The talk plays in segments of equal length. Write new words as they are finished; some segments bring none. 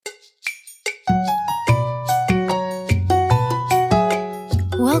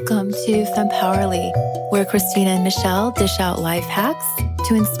Welcome to Fempowerly, where Christina and Michelle dish out life hacks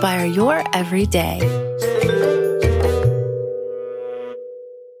to inspire your everyday.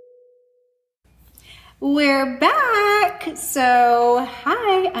 We're back. So,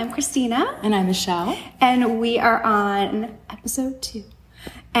 hi, I'm Christina. And I'm Michelle. And we are on episode 2.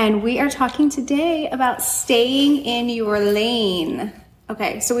 And we are talking today about staying in your lane.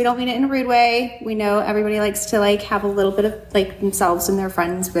 Okay, so we don't mean it in a rude way. We know everybody likes to have a little bit of themselves and their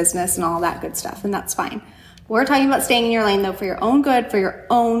friends' business and all that good stuff, and that's fine. We're talking about staying in your lane though for your own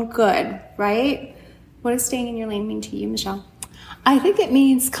good, right? What does staying in your lane mean to you, Michelle? I think it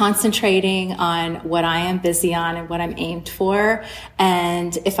means concentrating on what I am busy on and what I'm aimed for.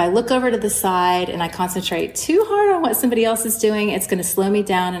 And if I look over to the side and I concentrate too hard on what somebody else is doing, it's going to slow me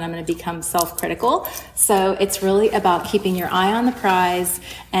down and I'm going to become self-critical. So it's really about keeping your eye on the prize.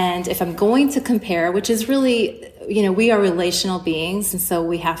 And if I'm going to compare, which is really, we are relational beings. And so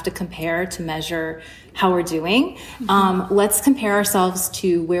we have to compare to measure how we're doing. Let's compare ourselves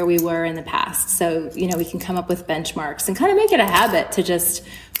to where we were in the past. So, we can come up with benchmarks and kind of make it a habit to just,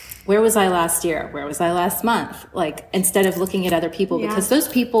 where was I last year? Where was I last month? Instead of looking at other people, because those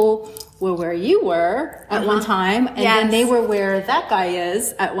people were where you were at one time, and then they were where that guy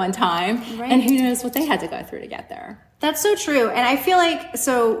is at one time. Right. And who knows what they had to go through to get there. That's so true. And I feel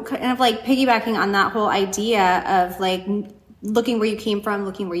piggybacking on that whole idea of looking where you came from,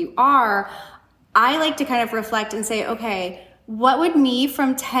 looking where you are, I like to kind of reflect and say, okay, what would me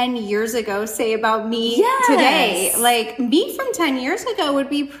from 10 years ago say about me today? Me from 10 years ago would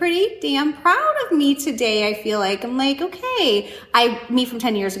be pretty damn proud of me today. I feel like I'm okay. Me from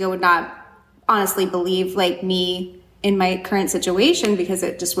 10 years ago would not honestly believe me in my current situation because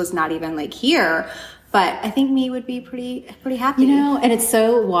it just was not even here. But I think me would be pretty happy. And it's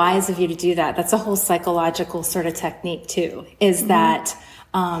so wise of you to do that. That's a whole psychological sort of technique too, is that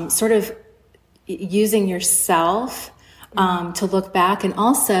sort of using yourself to look back and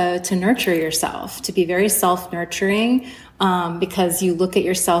also to nurture yourself, to be very self-nurturing, because you look at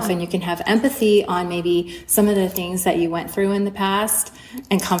yourself and you can have empathy on maybe some of the things that you went through in the past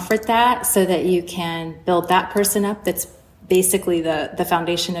and comfort that so that you can build that person up. That's basically the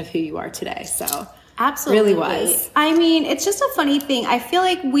foundation of who you are today. So absolutely. Really wise. I mean, it's just a funny thing. I feel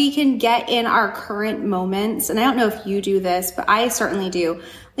like we can get in our current moments, and I don't know if you do this, but I certainly do.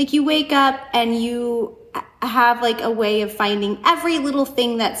 You wake up and you have a way of finding every little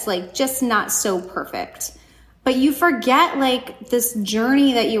thing that's just not so perfect. But you forget this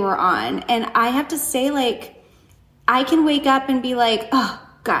journey that you were on. And I have to say I can wake up and be oh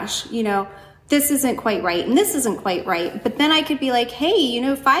gosh, this isn't quite right and this isn't quite right. But then I could be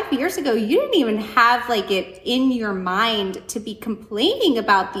hey, 5 years ago, you didn't even have it in your mind to be complaining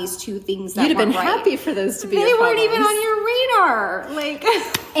about these two things that you'd have been right. happy for those to be They your weren't problems. even on your radar.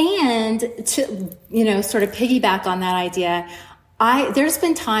 And to, sort of piggyback on that idea, there's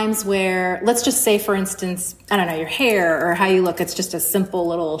been times where, let's just say, for instance, I don't know, your hair or how you look. It's just a simple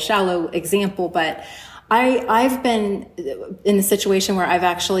little shallow example, but I've been in the situation where I've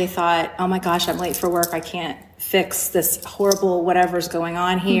actually thought, oh my gosh, I'm late for work. I can't fix this horrible whatever's going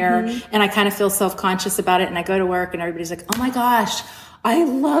on here. And I kind of feel self-conscious about it. And I go to work and everybody's oh my gosh, I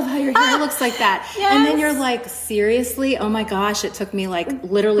love how your hair looks like that. Yes. And then you're seriously? Oh my gosh, it took me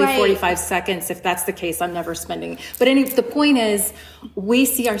literally 45 seconds. If that's the case, I'm never spending. But the point is, we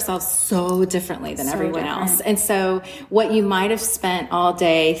see ourselves so differently than everyone else. And so what you might have spent all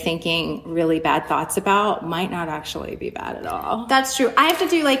day thinking really bad thoughts about might not actually be bad at all. That's true. I have to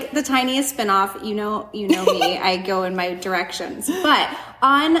do the tiniest spinoff. You know me. I go in my directions. But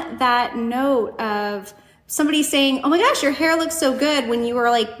on that note of somebody saying, oh my gosh, your hair looks so good, when you were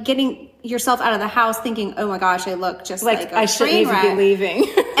getting yourself out of the house thinking, oh my gosh, I look just like a I shouldn't train even wreck. be leaving.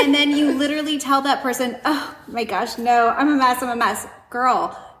 And then you literally tell that person, oh my gosh, no, I'm a mess.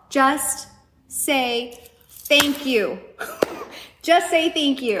 Girl, just say thank you. Just say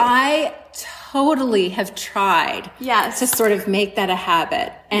thank you. I totally have tried to sort of make that a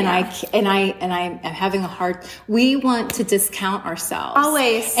habit. And I'm having a hard, we want to discount ourselves.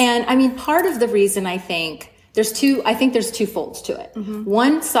 Always. And I mean, part of the reason I think there's two folds to it.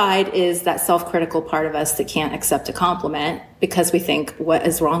 One side is that self-critical part of us that can't accept a compliment because we think, what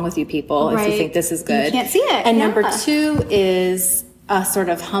is wrong with you people if you think this is good? You can't see it. And number two is a sort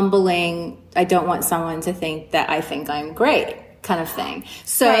of humbling, I don't want someone to think that I think I'm great kind of thing.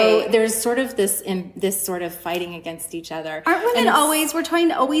 So there's sort of this sort of fighting against each other. Aren't women we're trying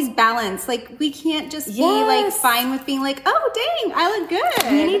to always balance. We can't just be fine with being oh dang, I look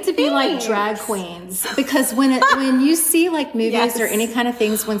good. We need to be like drag queens, because when you see movies or any kind of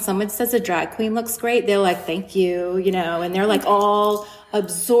things, when someone says a drag queen looks great, they're thank you, and they're all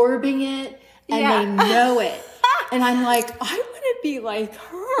absorbing it, and Yeah. they know it. And I'm like, I want to be like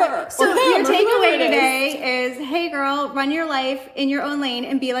her. So or him, your or whoever takeaway it is. today is, hey girl, run your life in your own lane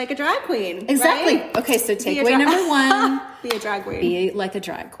and be like a drag queen. Exactly. Right? Okay, so Be a takeaway number one, be a drag queen. be like a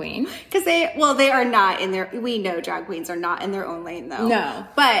drag queen. Because they are not in their, we know drag queens are not in their own lane though. No.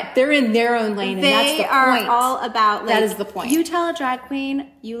 But They're in their own lane, and that's they the are point. all about, like, That is the point. You tell a drag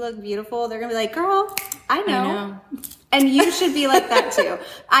queen you look beautiful, they're going to be like, girl, I know. know. And you should be like that too.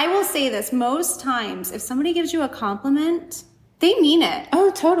 I will say this, most times, if somebody gives you a compliment, they mean it. Oh,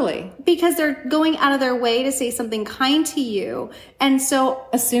 totally. Because they're going out of their way to say something kind to you. And so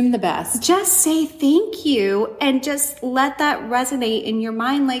Assume the best. just say thank you and just let that resonate in your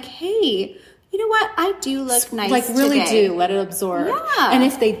mind. Like, hey, you know what? I do look nice Like, really today. do. Let it absorb. Yeah. And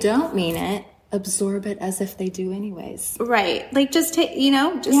if they don't mean it, absorb it as if they do anyways. Right. Like, just take,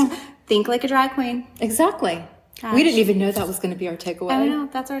 think like a drag queen. Exactly. Gosh. We didn't even know that was going to be our takeaway. I know,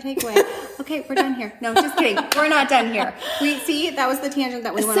 that's our takeaway. Okay, we're done here. No, just kidding. We're not done here. That was the tangent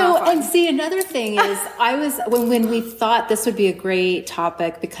that we went off on. And see, another thing is, when we thought this would be a great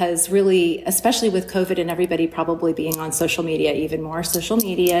topic, because really, especially with COVID and everybody probably being on social media even more, social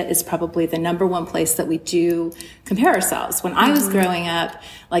media is probably the number one place that we do compare ourselves. When I was growing up,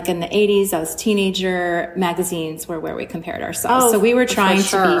 like in the 80s, I was a teenager, magazines were where we compared ourselves. So we were trying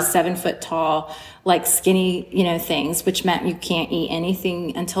to be 7 foot tall, like skinny, things, which meant you can't eat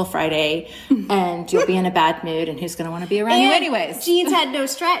anything until Friday and you'll be in a bad mood, and who's going to want to be around you anyways? Jeans had no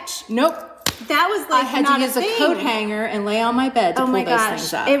stretch. Nope. That was like I had not to use a a thing. coat hanger and lay on my bed to Oh pull my those gosh,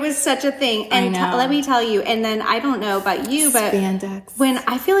 things up. it was such a thing. And know. let me tell you, and then I don't know about you, but Spandex. when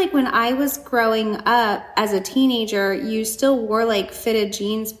I was growing up as a teenager, you still wore like fitted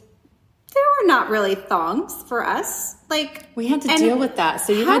jeans. There were not really thongs for us. Like, We had to and deal with that.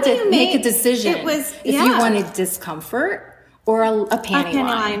 So you how had do to you make a decision It was, if you wanted discomfort or a panty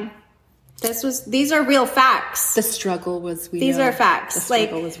line. These are real facts. The struggle was real. These are facts. The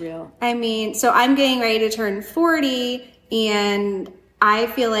struggle was real. I mean, so I'm getting ready to turn 40, and I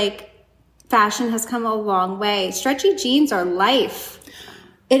feel like fashion has come a long way. Stretchy jeans are life.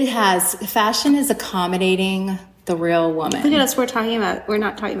 It has. Fashion is accommodating the real woman. Look at us. We're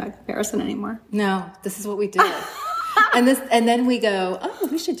not talking about comparison anymore. No, this is what we do. and then we go, oh,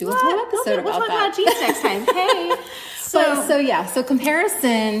 we should do a whole episode We'll about talk that. about jeans next time. Hey. So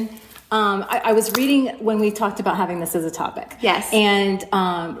comparison. I was reading when we talked about having this as a topic. Yes. And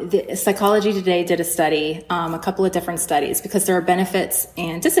the Psychology Today did a study, a couple of different studies, because there are benefits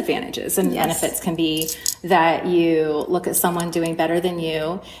and disadvantages. And benefits can be that you look at someone doing better than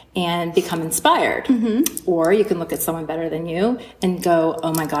you and become inspired. Mm-hmm. Or you can look at someone better than you and go,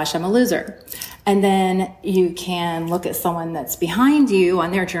 oh my gosh, I'm a loser. And then you can look at someone that's behind you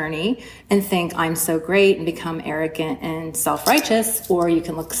on their journey and think, I'm so great, and become arrogant and self-righteous. Or you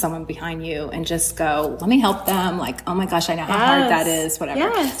can look at someone behind you and just go, let me help them. Like, oh my gosh, I know how hard that is, whatever.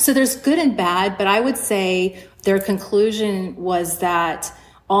 Yes. So there's good and bad, but I would say their conclusion was that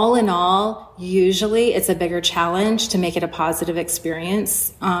all in all, usually it's a bigger challenge to make it a positive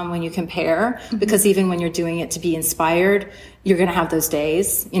experience when you compare, because even when you're doing it to be inspired, you're going to have those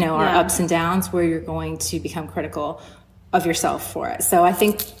days, or ups and downs where you're going to become critical of yourself for it. So I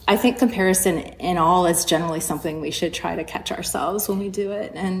think comparison in all is generally something we should try to catch ourselves when we do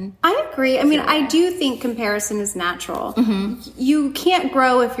it. And I agree. I mean, I do think comparison is natural. Mm-hmm. You can't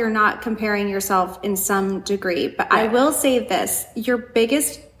grow if you're not comparing yourself in some degree. But I will say this, your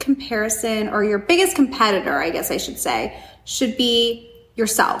biggest comparison, or your biggest competitor, I guess I should say, should be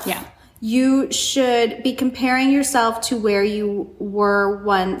yourself. Yeah. You should be comparing yourself to where you were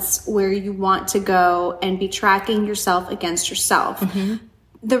once, where you want to go, and be tracking yourself against yourself. Mm-hmm.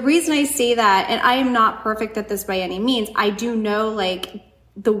 The reason I say that, and I am not perfect at this by any means, I do know like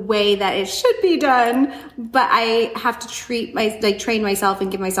the way that it should be done, but I have to train myself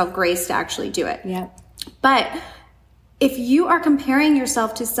and give myself grace to actually do it. yeah. But if you are comparing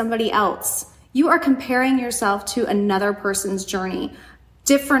yourself to somebody else, you are comparing yourself to another person's journey,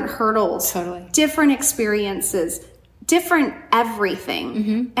 different hurdles, different experiences, different everything.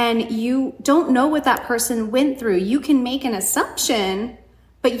 Mm-hmm. And you don't know what that person went through. You can make an assumption,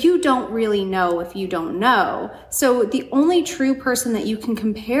 but you don't really know if you don't know. So the only true person that you can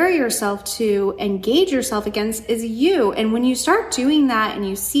compare yourself to and gauge yourself against is you. And when you start doing that and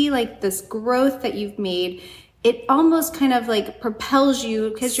you see like this growth that you've made, it almost kind of like propels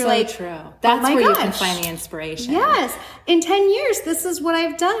you, because you're like, true. That's oh my where gosh, you can find the inspiration. Yes. In 10 years, this is what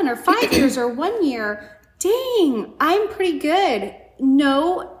I've done, or 5 years, or 1 year. Dang, I'm pretty good.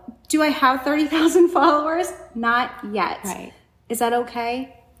 No, do I have 30,000 followers? Not yet. Right. Is that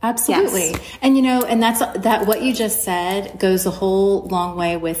okay? Absolutely. Yes. And and that what you just said goes a whole long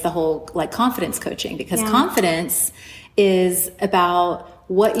way with the whole like confidence coaching, because confidence is about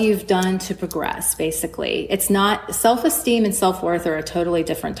what you've done to progress, basically. It's not self-esteem and self-worth are a totally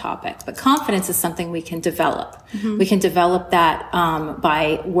different topic, but confidence is something we can develop. We can develop that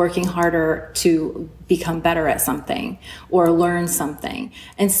by working harder to become better at something or learn something.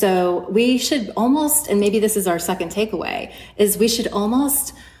 And so we should almost, and maybe this is our second takeaway, is we should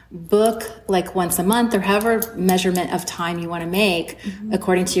almost book like once a month or however measurement of time you want to make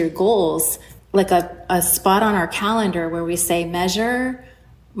according to your goals, like a spot on our calendar where we say measure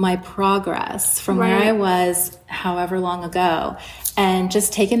my progress from where I was however long ago, and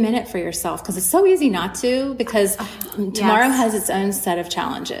just take a minute for yourself, because it's so easy not to, because tomorrow has its own set of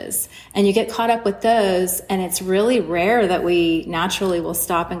challenges and you get caught up with those, and it's really rare that we naturally will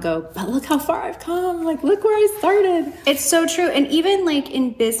stop and go, but look how far I've come, like look where I started. It's so true. And even like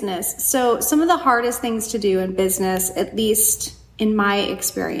in business, so some of the hardest things to do in business, at least in my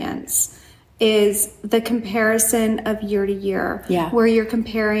experience, is the comparison of year to year, where you're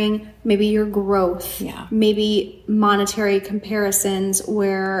comparing maybe your growth, maybe monetary comparisons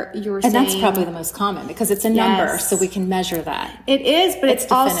where you're saying... And that's probably the most common, because it's a number, so we can measure that. It is, but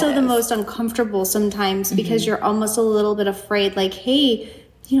it's also the most uncomfortable sometimes, because you're almost a little bit afraid, like, hey,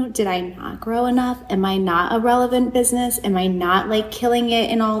 did I not grow enough? Am I not a relevant business? Am I not like killing it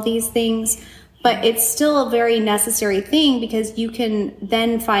in all these things? But it's still a very necessary thing, because you can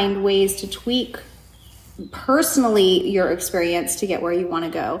then find ways to tweak personally your experience to get where you want to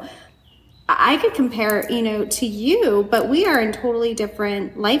go. I could compare, to you, but we are in totally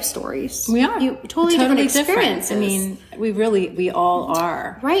different life stories. We are. Totally different experiences. I mean, we all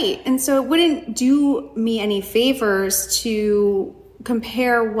are. Right. And so it wouldn't do me any favors to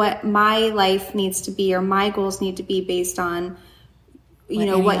compare what my life needs to be or my goals need to be based on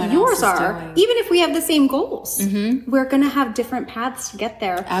what yours are. Doing. Even if we have the same goals, we're going to have different paths to get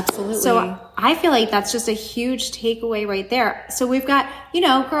there. Absolutely. So I feel like that's just a huge takeaway right there. So we've got,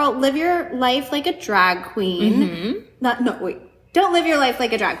 girl, live your life like a drag queen. Don't live your life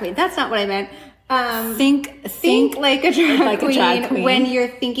like a drag queen. That's not what I meant. Think like a drag queen when you're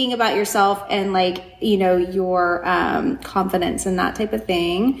thinking about yourself and your confidence and that type of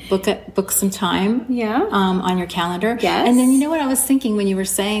thing. Book some time on your calendar. Yes. And then what I was thinking when you were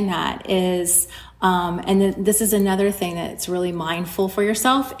saying that is this is another thing that's really mindful for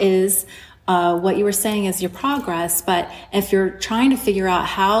yourself is what you were saying is your progress. But if you're trying to figure out,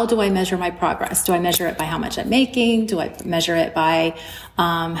 how do I measure my progress? Do I measure it by how much I'm making? Do I measure it by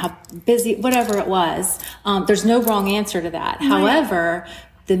how busy, whatever it was? There's no wrong answer to that. Right. However,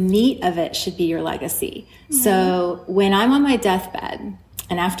 the meat of it should be your legacy. Mm-hmm. So when I'm on my deathbed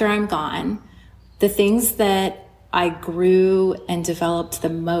and after I'm gone, the things that I grew and developed the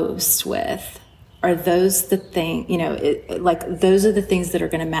most with are those the thing, those are the things that are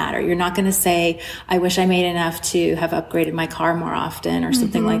going to matter. You're not going to say, I wish I made enough to have upgraded my car more often or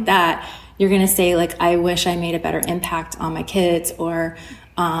something like that. You're going to say, I wish I made a better impact on my kids or,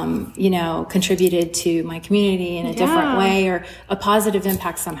 contributed to my community in a different way or a positive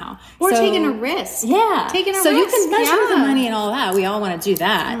impact somehow. Or taking a risk. Yeah. Taking a risk. So you can measure the money and all that. We all want to do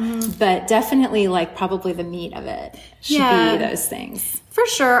that. But definitely probably the meat of it should be those things. For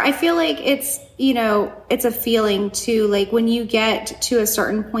sure. I feel like it's, it's a feeling too, when you get to a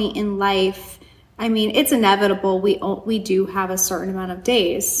certain point in life, I mean, it's inevitable. We do have a certain amount of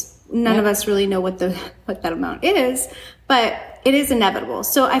days. None of us really know what that amount is, but it is inevitable.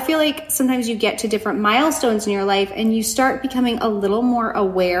 So I feel like sometimes you get to different milestones in your life and you start becoming a little more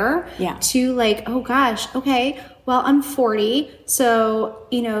aware to oh gosh, okay, well, I'm 40. So,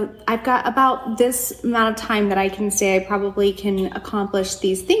 I've got about this amount of time that I can say I probably can accomplish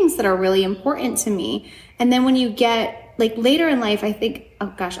these things that are really important to me. And then when you get later in life, I think,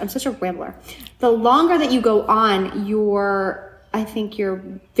 oh gosh, I'm such a rambler. The longer that you go on, your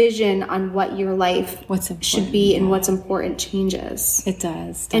vision on what your life should be and what's important changes. It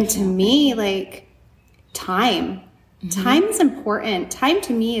does. Definitely. And to me, time. Time is important. Time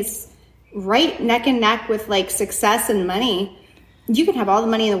to me is right neck and neck with success and money. You can have all the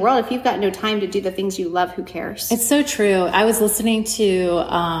money in the world. If you've got no time to do the things you love, who cares? It's so true. I was listening to,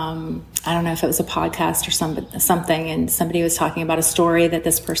 I don't know if it was a podcast or something, and somebody was talking about a story that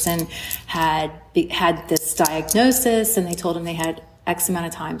this person had this diagnosis, and they told him they had X amount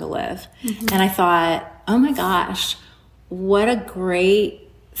of time to live. And I thought, oh my gosh, what a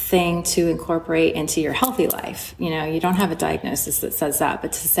great thing to incorporate into your healthy life. You don't have a diagnosis that says that,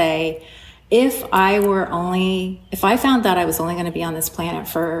 but to say, if I found that I was only going to be on this planet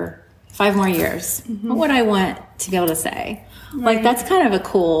for 5 more years, what would I want to be able to say? Like, that's kind of a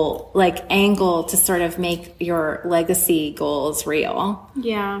cool, like, angle to sort of make your legacy goals real.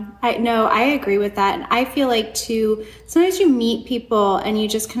 Yeah, I agree with that. And I feel like too, sometimes you meet people and you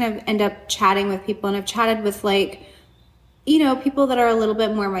just kind of end up chatting with people. And I've chatted with, like, you know, people that are a little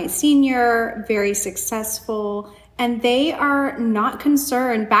bit more my senior, very successful, and they are not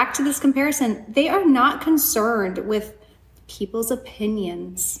concerned, back to this comparison, they are not concerned with people's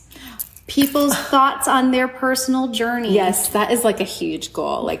opinions, people's thoughts on their personal journey. Yes, that is like a huge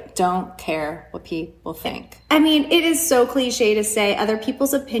goal. Like, don't care what people think. I mean, it is so cliche to say other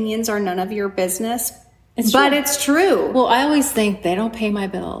people's opinions are none of your business, but it's true. Well, I always think they don't pay my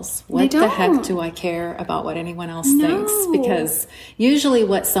bills. What the heck do I care about what anyone else thinks? Because usually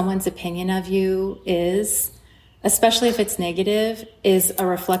what someone's opinion of you is, especially if it's negative, is a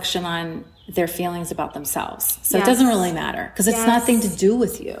reflection on their feelings about themselves. So it doesn't really matter because it's nothing to do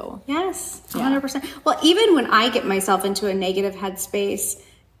with you. Yes, 100%. Well, even when I get myself into a negative headspace,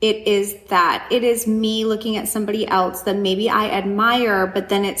 it is me looking at somebody else that maybe I admire, but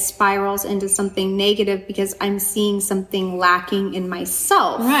then it spirals into something negative because I'm seeing something lacking in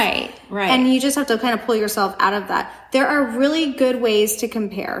myself. Right. And you just have to kind of pull yourself out of that. There are really good ways to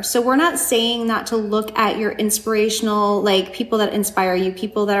compare. So we're not saying not to look at your inspirational, like, people that inspire you,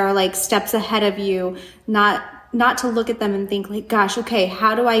 people that are like steps ahead of you, not to look at them and think like, gosh, okay,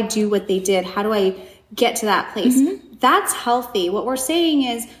 how do I do what they did? How do I get to that place? That's healthy. What we're saying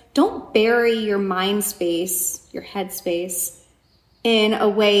is, don't bury your mind space, your head space, in a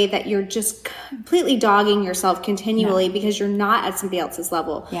way that you're just completely dogging yourself continually because you're not at somebody else's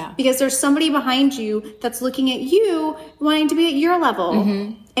level. Yeah. Because there's somebody behind you that's looking at you, wanting to be at your level.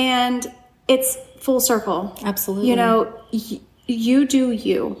 And it's full circle. Absolutely. You know, you do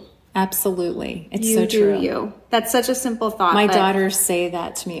you. Absolutely. It's You so do true. you. That's such a simple thought. My daughters say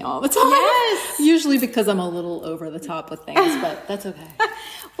that to me all the time. Yes. Usually because I'm a little over the top with things, but that's okay.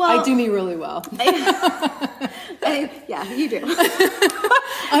 Well, I do me really well. Yeah, you do.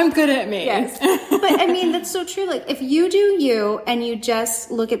 I'm good at me. Yes. But I mean, that's so true. Like, if you do you and you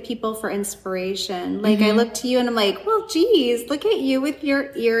just look at people for inspiration, like I look to you and I'm like, well, geez, look at you with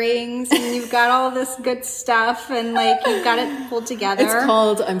your earrings and you've got all this good stuff and like you've got it pulled together. It's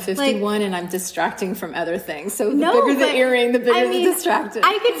called I'm 51 and I'm distracting from other things. So the No, bigger the but earring, the bigger I mean, the distracted.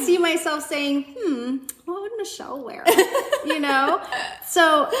 I could see myself saying, what would Michelle wear? You know?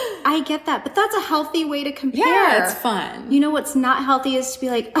 So I get that. But that's a healthy way to compare. Yeah, it's fun. You know what's not healthy is to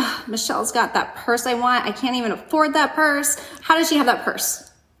be like, oh, Michelle's got that purse I want. I can't even afford that purse. How does she have that purse?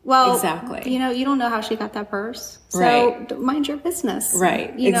 Well, exactly. You know, you don't know how she got that purse. So Right. mind your business.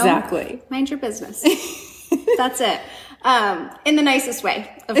 Right. You know? Exactly. Mind your business. That's it. In the nicest way,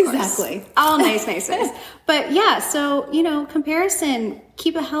 of course. Exactly. All nice ways. But yeah, so, you know, comparison,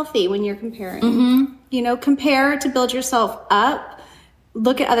 keep it healthy when you're comparing. You know, compare to build yourself up.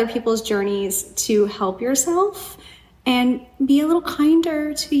 Look at other people's journeys to help yourself and be a little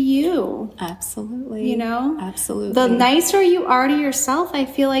kinder to you. Absolutely. You know? Absolutely. The nicer you are to yourself, I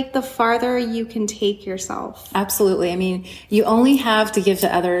feel like the farther you can take yourself. Absolutely. I mean, you only have to give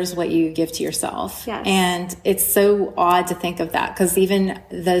to others what you give to yourself. Yes. And it's so odd to think of that because even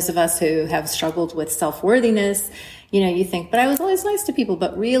those of us who have struggled with self-worthiness, you know, you think, but I was always nice to people.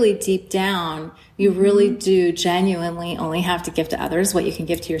 But really deep down, you really do genuinely only have to give to others what you can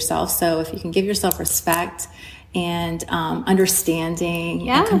give to yourself. So if you can give yourself respect and understanding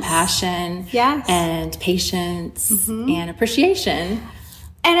and compassion and patience and appreciation.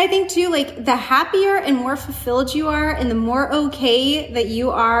 And I think too, like, the happier and more fulfilled you are and the more okay that you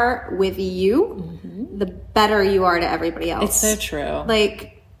are with you, the better you are to everybody else. It's so true.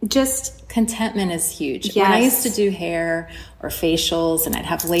 Like, just contentment is huge. Yes. When I used to do hair or facials and I'd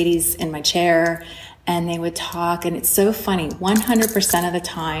have ladies in my chair and they would talk, and it's so funny, 100% of the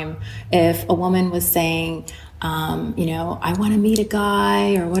time, if a woman was saying, you know, I want to meet a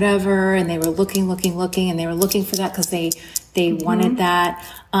guy or whatever, and they were looking, and they were looking for that because they wanted that,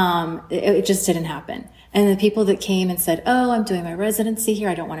 it just didn't happen. And the people that came and said, oh, I'm doing my residency here.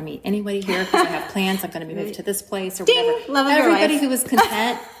 I don't want to meet anybody here because I have plans. I'm going to be moved to this place or Ding! whatever. Love of your Everybody life. who was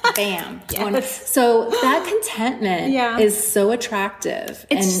content, bam. Yes. So that contentment Yeah. is so attractive.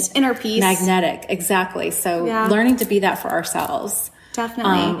 It's and just inner peace. Magnetic. Exactly. So Yeah. learning to be that for ourselves.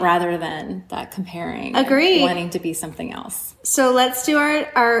 Definitely. Rather than that comparing. Agreed. And wanting to be something else. So let's do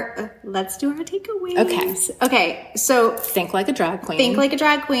our takeaways. Okay. So Think like a drag queen. think like a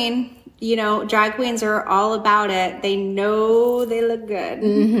drag queen. You know, drag queens are all about it. They know they look good.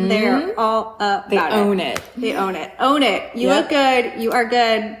 They're all about it. They own it. They own it. Own it. You Yep. look good. You are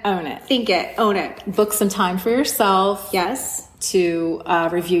good. Own it. Think it. Own it. Book some time for yourself. Yes. To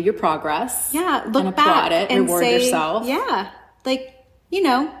review your progress. Yeah. Look and back applaud it. and Reward say, yourself. Yeah. like, you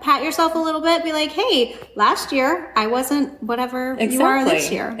know, pat yourself a little bit, be like, hey, last year I wasn't whatever you are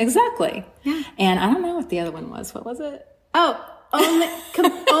this year. Exactly. Yeah. And I don't know what the other one was. What was it? Oh,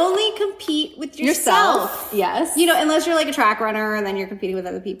 only compete with yourself. Yes. You know, unless you're like a track runner and then you're competing with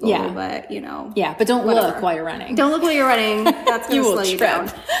other people. Yeah. But, you know. Yeah, but don't whatever. look while you're running. Don't look while you're running. That's going to slow you trip.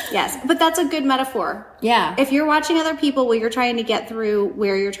 down. Yes. But that's a good metaphor. Yeah. If you're watching other people while you're trying to get through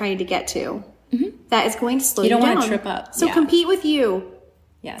where you're trying to get to, that is going to slow you down. You don't want to trip up. So compete with you.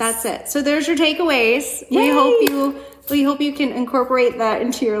 Yes. That's it. So there's your takeaways. Yay. We hope you can incorporate that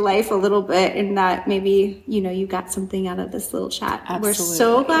into your life a little bit, and that maybe, you know, you got something out of this little chat. Absolutely. We're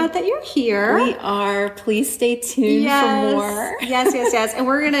so glad that you're here. We are. Please stay tuned for more. Yes. And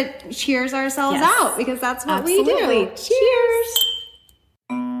we're going to cheers ourselves out, because that's what we do. Cheers.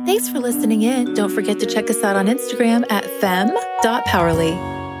 Thanks for listening in. Don't forget to check us out on Instagram at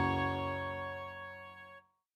femme.powerly.